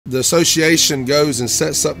The association goes and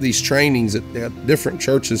sets up these trainings at different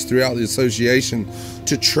churches throughout the association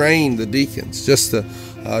to train the deacons, just to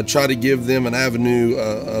try to give them an avenue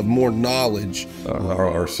of more knowledge.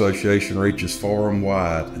 Our association reaches far and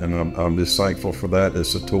wide, and I'm just thankful for that.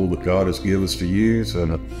 It's a tool that God has given us to use,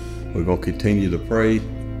 and we're going to continue to pray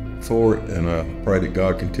for it, and I pray that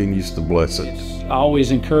God continues to bless it. It's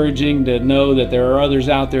always encouraging to know that there are others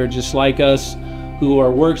out there just like us who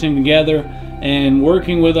are working together and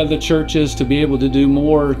working with other churches to be able to do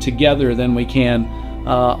more together than we can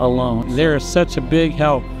alone. There is such a big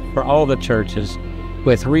help for all the churches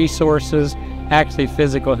with resources, actually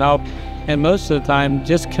physical help, and most of the time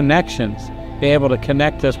just connections. Be able to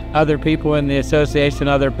connect us other people in the association,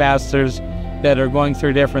 other pastors that are going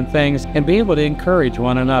through different things, and be able to encourage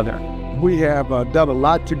one another. We have done a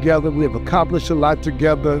lot together. We have accomplished a lot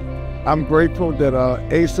together. I'm grateful that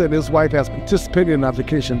Asa and his wife has participated in our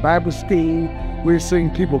Vacation Bible Scheme. We've seen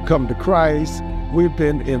people come to Christ. We've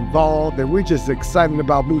been involved, and we're just excited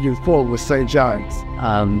about moving forward with St. John's.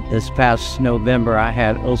 This past November, I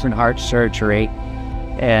had open heart surgery,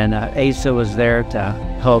 and Asa was there to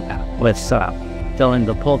help with filling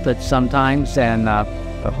the pulpit sometimes, and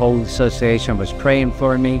the whole association was praying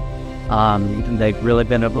for me. They've really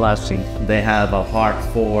been a blessing. They have a heart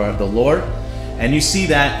for the Lord, and you see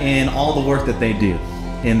that in all the work that they do,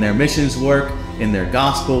 in their missions work, in their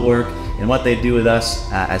gospel work, and what they do with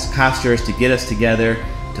us as pastors to get us together,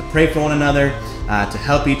 to pray for one another, to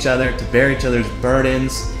help each other, to bear each other's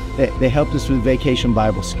burdens. They helped us with Vacation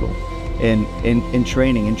Bible School and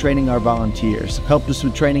training our volunteers, helped us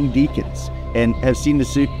with training deacons, and have seen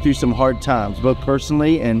us through some hard times, both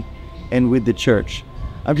personally and with the church.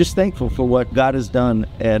 I'm just thankful for what God has done,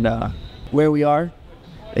 and where we are,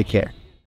 they care.